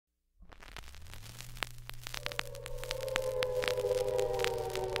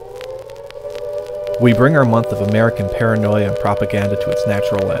We bring our month of American paranoia and propaganda to its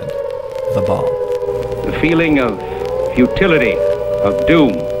natural end, the bomb. The feeling of futility, of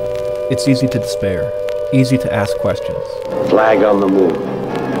doom. It's easy to despair, easy to ask questions. Flag on the moon.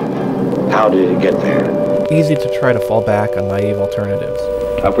 How did it get there? Easy to try to fall back on naive alternatives.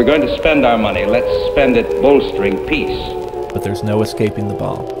 If we're going to spend our money, let's spend it bolstering peace. But there's no escaping the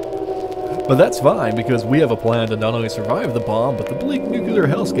bomb. But that's fine, because we have a plan to not only survive the bomb, but the bleak nuclear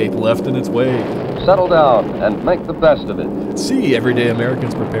hellscape left in its wake. Settle down and make the best of it. See everyday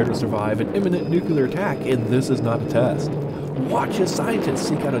Americans prepare to survive an imminent nuclear attack, and this is not a test. Watch as scientists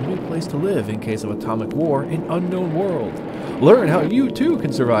seek out a new place to live in case of atomic war in unknown world. Learn how you too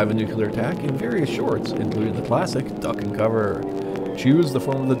can survive a nuclear attack in various shorts, including the classic Duck and Cover. Choose the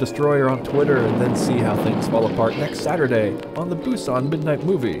form of the destroyer on Twitter and then see how things fall apart next Saturday on the Busan Midnight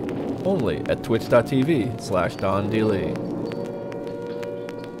Movie, only at twitch.tv/DonDeely.